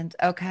England.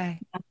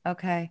 Okay.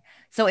 Okay.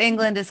 So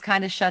England is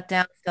kind of shut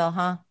down still,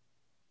 huh?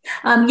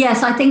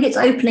 Yes, I think it's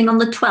opening on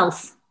the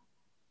 12th.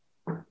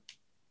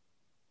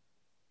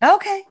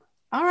 Okay.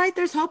 All right.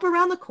 There's hope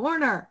around the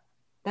corner.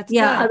 That's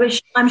Yeah, good.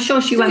 I'm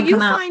sure she So won't you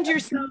come out. find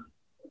yourself,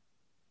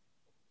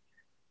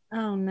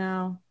 oh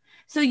no.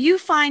 So you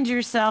find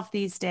yourself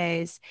these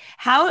days,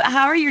 how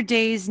are your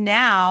days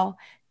now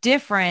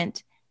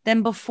different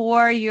than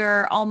before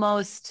your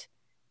almost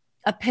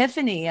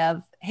epiphany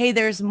of, hey,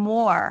 there's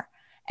more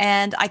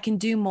and I can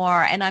do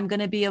more and I'm going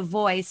to be a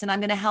voice and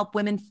I'm going to help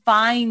women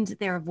find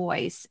their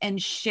voice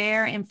and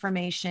share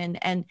information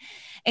and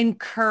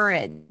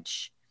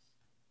encourage.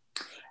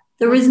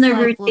 There is What's no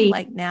life look routine.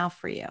 like now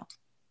for you?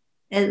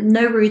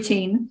 No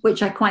routine,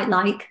 which I quite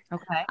like.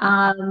 Okay.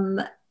 Um,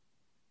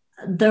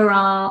 there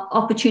are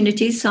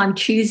opportunities, so I'm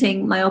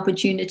choosing my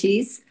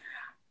opportunities,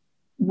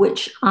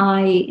 which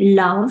I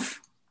love.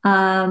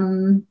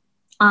 Um,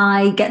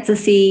 I get to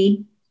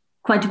see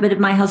quite a bit of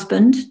my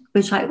husband,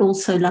 which I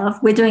also love.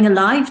 We're doing a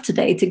live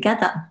today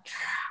together,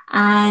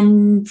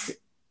 and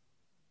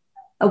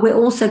we're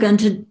also going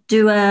to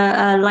do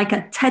a like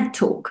a TED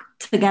talk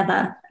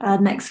together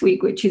next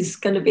week, which is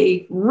going to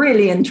be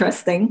really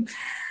interesting.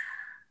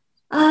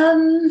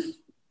 Um,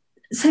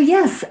 So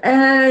yes,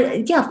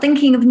 yeah,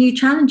 thinking of new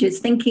challenges,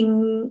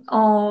 thinking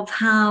of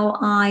how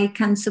I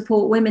can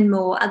support women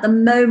more. At the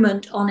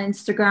moment on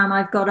Instagram,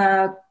 I've got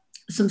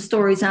some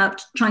stories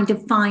out trying to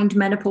find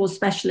menopause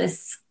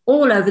specialists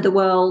all over the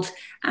world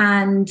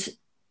and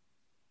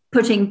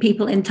putting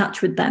people in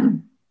touch with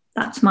them.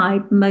 That's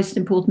my most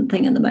important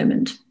thing at the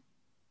moment.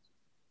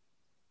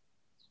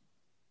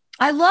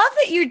 I love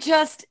that you're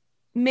just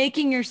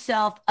making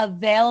yourself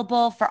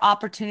available for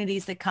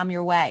opportunities that come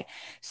your way.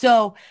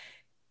 So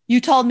you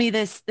told me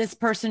this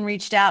person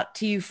reached out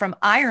to you from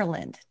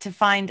Ireland to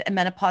find a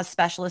menopause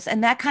specialist,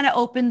 and that kind of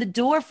opened the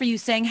door for you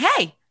saying,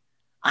 "Hey,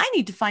 I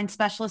need to find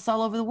specialists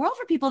all over the world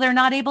for people they're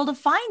not able to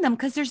find them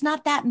because there's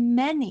not that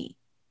many."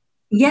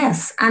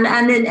 Yes, and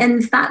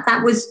in fact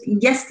that was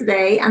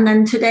yesterday, and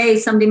then today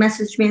somebody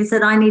messaged me and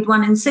said I need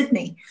one in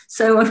Sydney.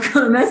 So I've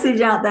got a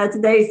message out there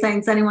today saying,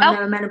 does anyone Oh,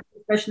 know a menopause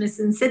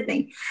specialist in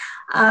Sydney?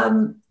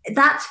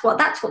 That's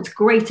what's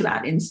great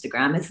about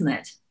Instagram, isn't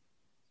it?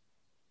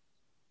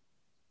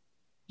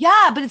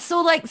 yeah, but it's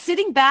so like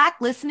sitting back,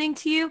 listening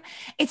to you,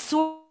 it's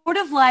sort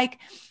of like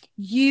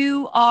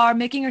you are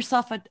making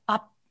yourself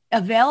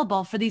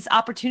available for these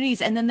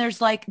opportunities. And then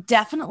there's like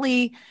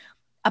definitely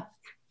a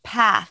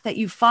path that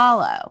you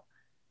follow.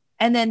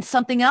 And then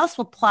something else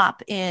will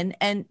plop in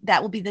and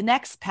that will be the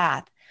next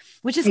path,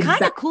 which is kind of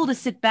Exactly. cool to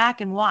sit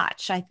back and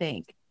watch, I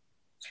think.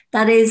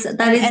 That is And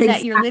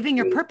that you're living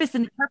your exactly purpose,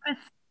 and the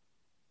purpose,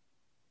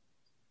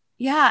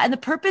 yeah, and the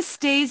purpose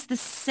stays the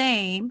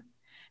same.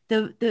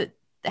 The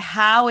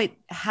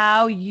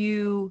how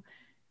you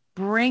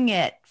bring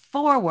it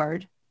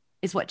forward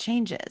is what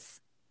changes.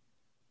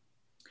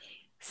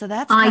 So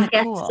that's kind I of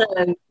guess cool.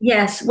 so.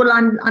 Yes. Well,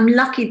 I'm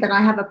lucky that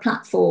I have a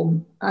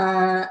platform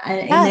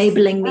Yes.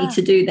 enabling me Yeah.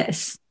 to do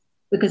this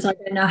because I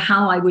don't know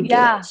how I would do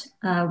Yeah.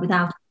 it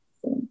without a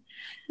platform.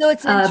 So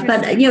it's But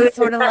interesting. you know, It's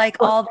sort of that's like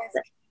all this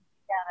together.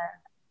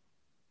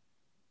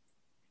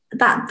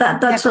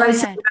 Yeah, that's what go I was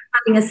saying ahead.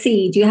 about having a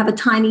seed. You have a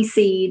tiny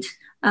seed,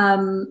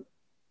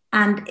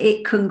 and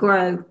it can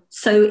grow.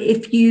 So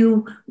if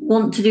you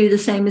want to do the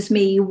same as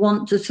me, you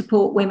want to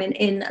support women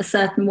in a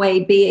certain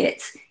way, be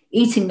it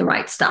eating the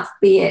right stuff,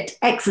 be it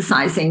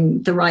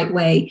exercising the right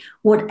way,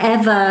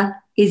 whatever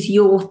is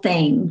your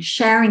thing,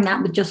 sharing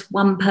that with just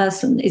one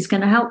person is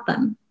going to help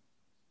them.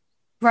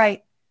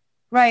 Right.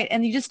 Right.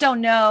 And you just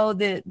don't know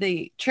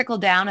the trickle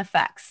down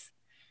effects,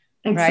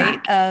 right?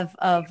 Exactly.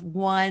 Of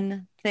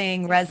one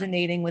thing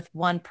resonating with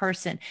one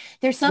person.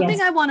 There's something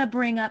Yes. I want to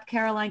bring up,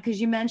 Caroline,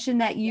 because you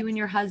mentioned that you and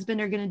your husband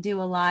are going to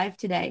do a live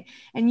today.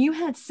 And you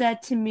had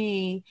said to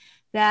me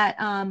that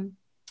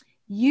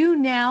you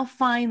now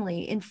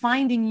finally, in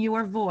finding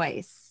your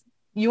voice,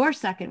 your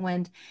second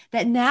wind,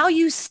 that now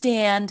you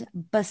stand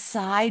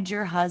beside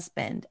your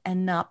husband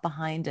and not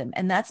behind him.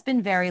 And that's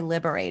been very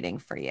liberating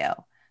for you.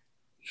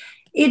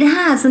 It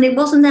has, and it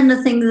wasn't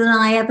anything that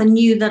I ever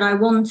knew that I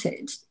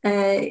wanted.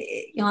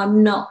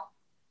 I'm not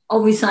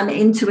obviously I'm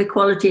into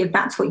equality if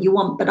that's what you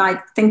want, but I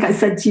think I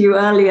said to you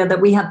earlier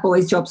that we have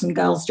boys' jobs and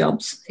girls'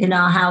 jobs in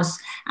our house,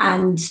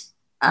 and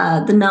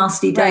the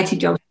nasty, dirty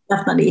Right. jobs are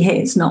definitely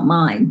his, not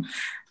mine.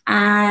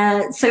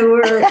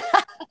 So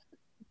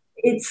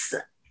it's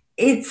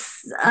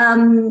it's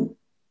um,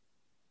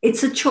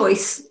 it's a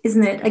choice,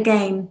 isn't it?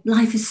 Again,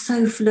 life is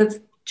so full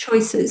of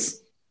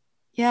choices.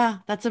 Yeah,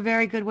 that's a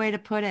very good way to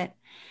put it.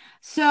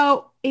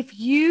 So, if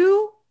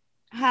you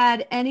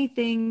had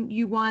anything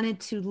you wanted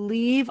to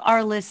leave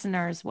our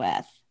listeners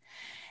with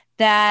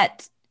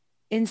that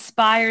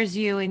inspires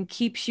you and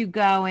keeps you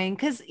going,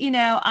 because,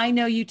 I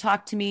know you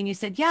talked to me and you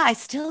said, yeah, I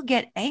still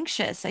get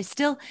anxious. I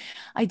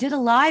did a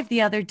live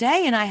the other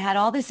day and I had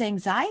all this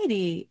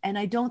anxiety and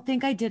I don't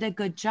think I did a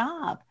good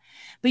job,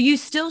 but you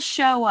still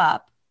show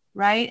up,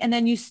 right? And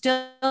then you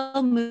still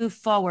move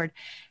forward.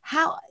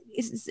 How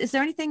is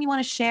there anything you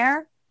want to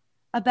share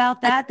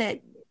about that?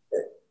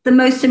 The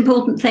most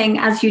important thing,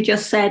 as you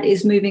just said,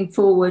 is moving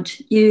forward.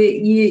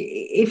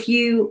 If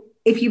you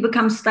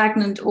become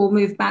stagnant or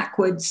move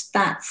backwards,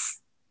 that's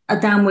a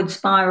downward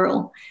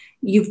spiral.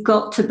 You've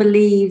got to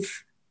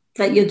believe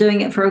that you're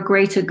doing it for a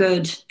greater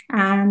good.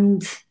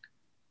 And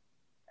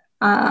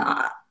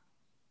uh,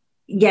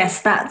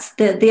 yes, that's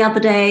the other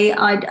day.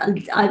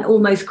 I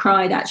almost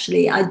cried.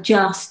 Actually, I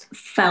just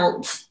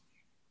felt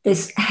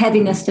this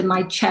heaviness in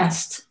my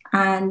chest.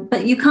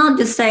 But you can't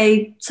just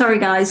say, sorry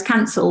guys,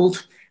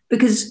 cancelled,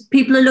 because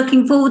people are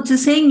looking forward to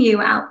seeing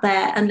you out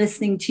there and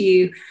listening to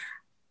you.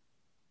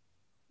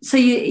 So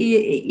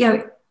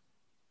you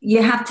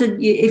have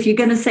to, if you're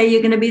going to say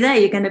you're going to be there,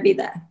 you're going to be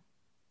there.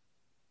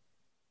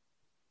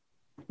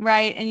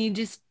 Right. And you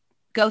just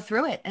go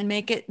through it and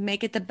make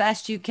it the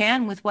best you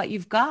can with what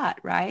you've got,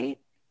 right?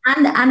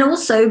 And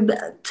also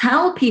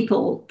tell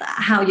people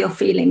how you're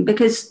feeling,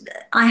 because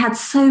I had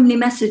so many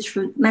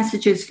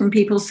messages from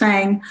people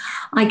saying,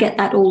 I get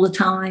that all the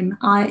time.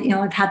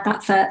 I've had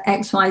that for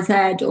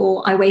XYZ,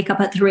 or I wake up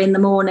at 3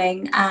 a.m.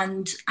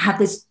 and have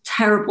this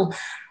terrible,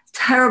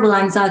 terrible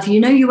anxiety.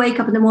 You wake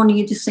up in the morning,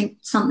 you just think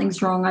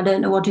something's wrong. I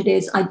don't know what it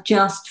is. I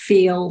just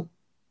feel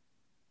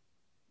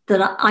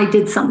that I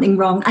did something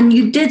wrong, and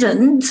you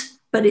didn't,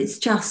 but it's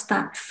just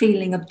that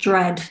feeling of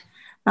dread.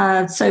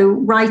 So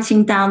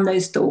writing down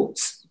those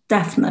thoughts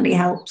definitely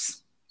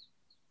helps.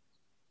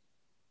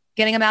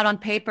 Getting them out on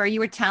paper. You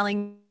were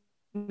telling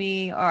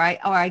me, or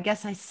I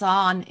guess I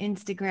saw on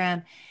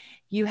Instagram,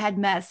 you had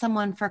met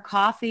someone for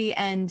coffee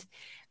and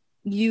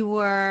you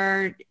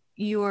were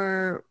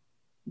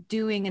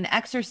doing an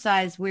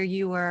exercise where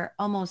you were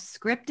almost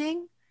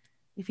scripting,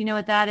 if you know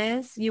what that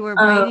is. You were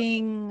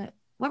writing.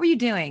 What were you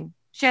doing?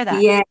 Share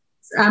that. Yes,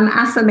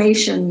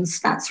 affirmations.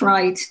 That's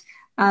right.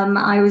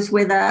 I was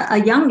with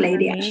a young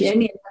lady, actually,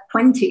 only in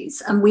her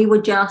 20s, and we were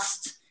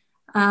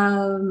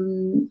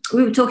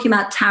talking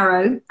about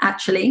tarot,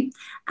 actually,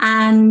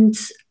 and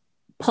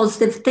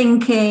positive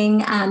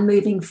thinking and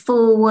moving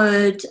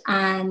forward.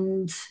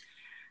 And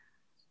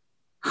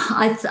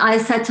I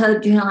said to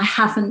her,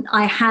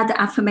 I had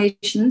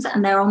affirmations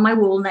and they're on my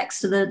wall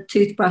next to the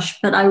toothbrush,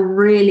 but I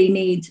really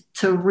need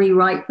to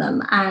rewrite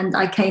them. And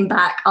I came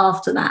back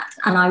after that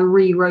and I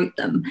rewrote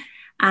them.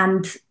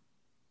 And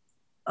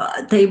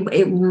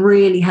it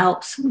really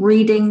helps,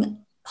 reading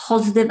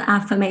positive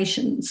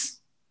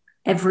affirmations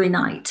every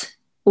night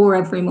or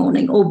every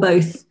morning or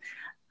both,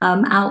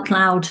 out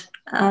loud,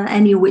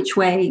 any which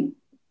way,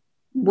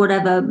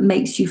 whatever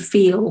makes you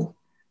feel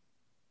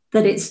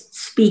that it's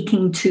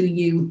speaking to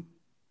you.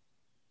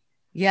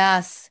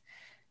 Yes.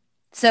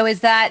 So is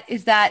that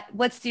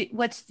what's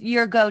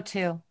your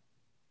go-to?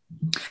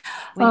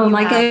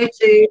 My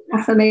go-to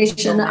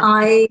affirmation,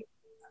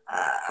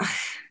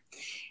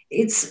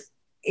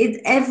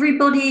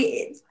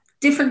 everybody,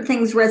 different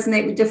things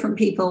resonate with different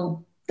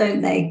people,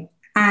 don't they?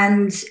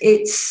 And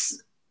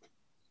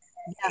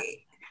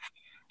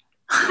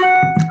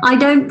I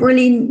don't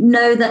really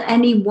know that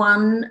any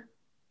one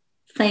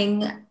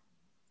thing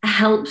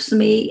helps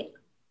me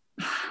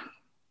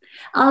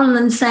other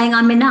than saying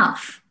I'm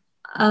enough.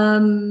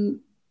 That's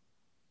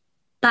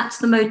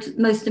the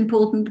most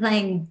important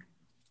thing,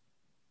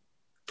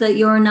 that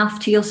you're enough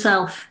to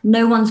yourself.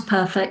 No one's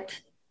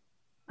perfect.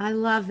 I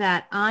love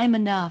that. I'm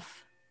enough.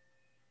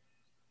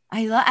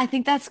 I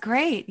think that's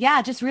great.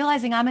 Yeah, just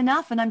realizing I'm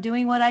enough and I'm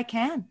doing what I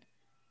can.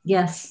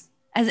 Yes.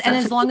 And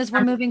as long as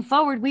we're moving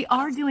forward, we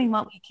are doing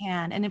what we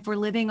can. And if we're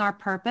living our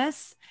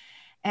purpose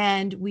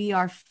and we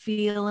are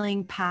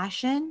feeling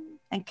passion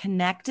and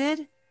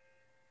connected,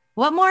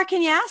 what more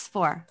can you ask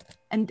for?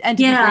 And to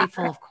be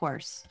grateful, of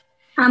course.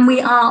 And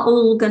we are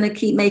all going to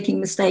keep making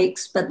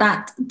mistakes, but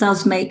that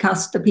does make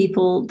us the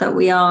people that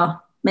we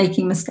are,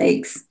 making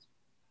mistakes.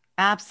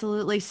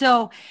 Absolutely.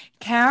 So,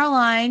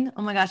 Caroline,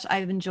 oh my gosh,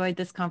 I've enjoyed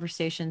this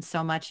conversation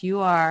so much.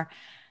 You are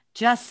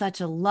just such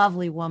a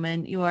lovely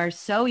woman. You are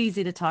so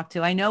easy to talk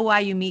to. I know why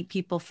you meet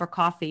people for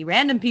coffee.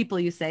 Random people,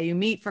 you say you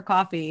meet for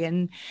coffee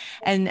and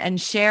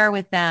share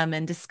with them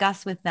and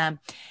discuss with them.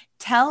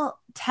 Tell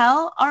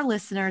our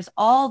listeners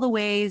all the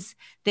ways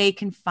they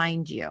can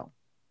find you.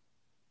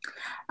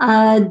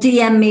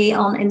 DM me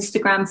on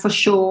Instagram for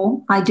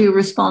sure. I do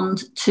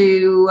respond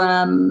to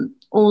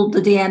all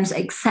the DMs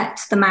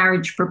except the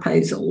marriage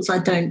proposals. I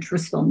don't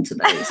respond to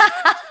those.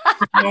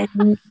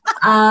 And,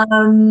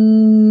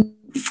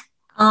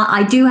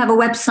 I do have a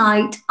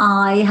website.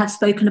 I have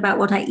spoken about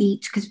what I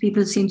eat because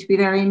people seem to be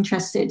very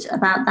interested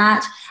about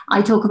that.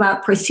 I talk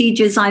about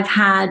procedures I've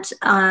had.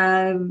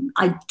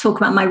 I talk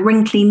about my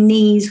wrinkly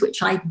knees,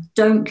 which I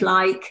don't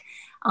like.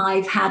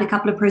 I've had a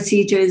couple of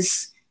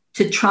procedures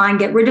to try and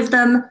get rid of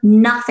them.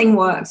 Nothing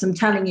works. I'm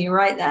telling you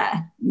right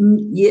there.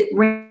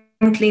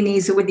 Wrinkly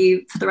knees are with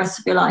you for the rest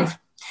of your life.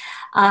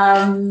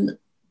 So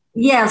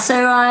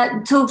I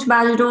talked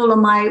about it all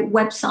on my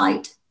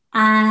website.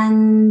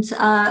 And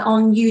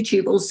on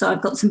YouTube also,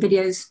 I've got some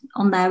videos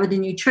on there with a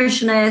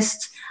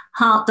nutritionist,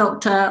 heart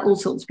doctor, all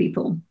sorts of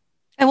people.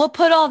 And we'll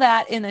put all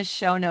that in the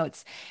show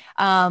notes.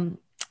 And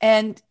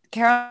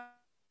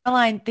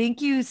Caroline,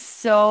 thank you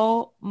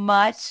so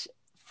much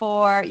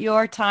for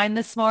your time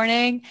this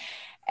morning.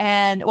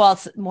 And well,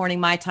 it's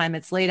morning my time,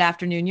 it's late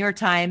afternoon your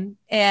time.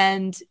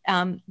 And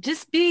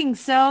just being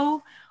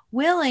so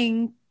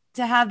willing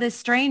to have this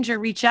stranger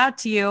reach out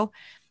to you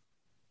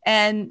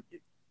and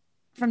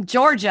from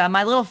Georgia,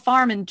 my little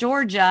farm in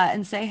Georgia,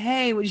 and say,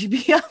 hey, would you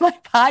be on my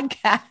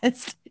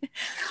podcast?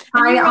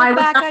 And you wrote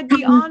back, I'd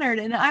be honored.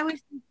 And I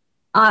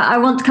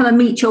want to come and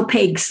meet your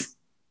pigs.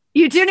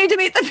 You do need to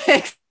meet the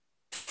pigs.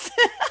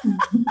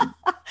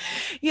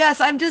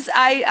 Yes,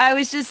 I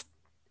was just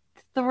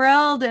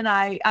thrilled. And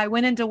I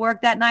went into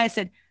work that night. I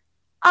said,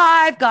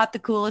 I've got the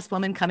coolest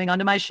woman coming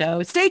onto my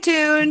show. Stay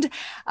tuned.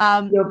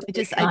 It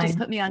just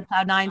put me on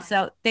cloud nine.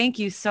 So thank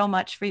you so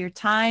much for your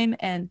time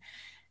and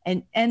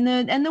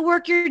the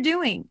work you're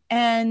doing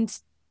and,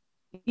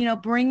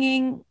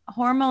 bringing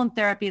hormone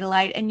therapy to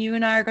light. And you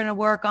and I are going to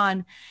work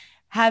on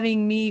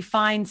having me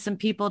find some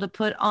people to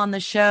put on the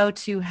show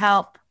to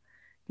help,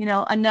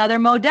 another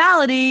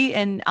modality.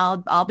 And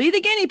I'll be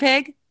the guinea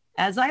pig,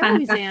 as I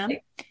always am.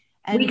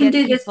 And we can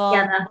do this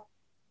together.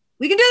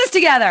 We can do this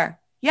together.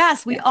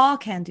 Yes, we all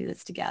can do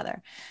this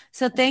together.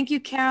 So thank you,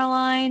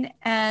 Caroline.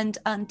 And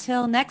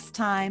until next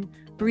time,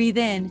 breathe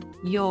in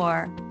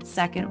your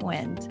second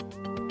wind.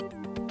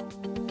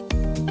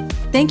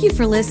 Thank you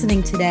for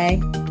listening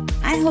today.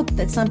 I hope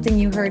that something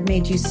you heard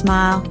made you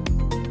smile,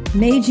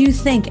 made you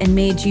think, and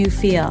made you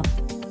feel.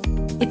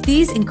 If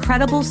these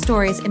incredible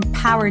stories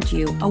empowered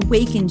you,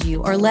 awakened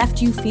you, or left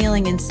you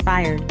feeling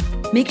inspired,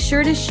 make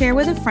sure to share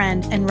with a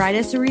friend and write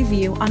us a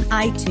review on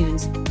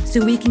iTunes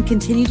so we can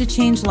continue to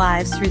change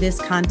lives through this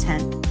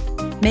content.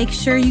 Make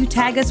sure you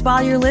tag us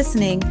while you're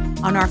listening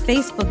on our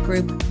Facebook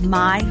group,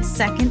 My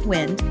Second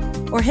Wind,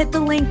 or hit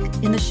the link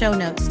in the show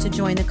notes to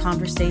join the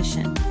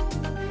conversation.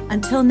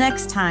 Until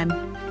next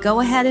time, go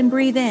ahead and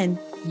breathe in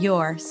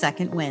your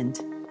second wind.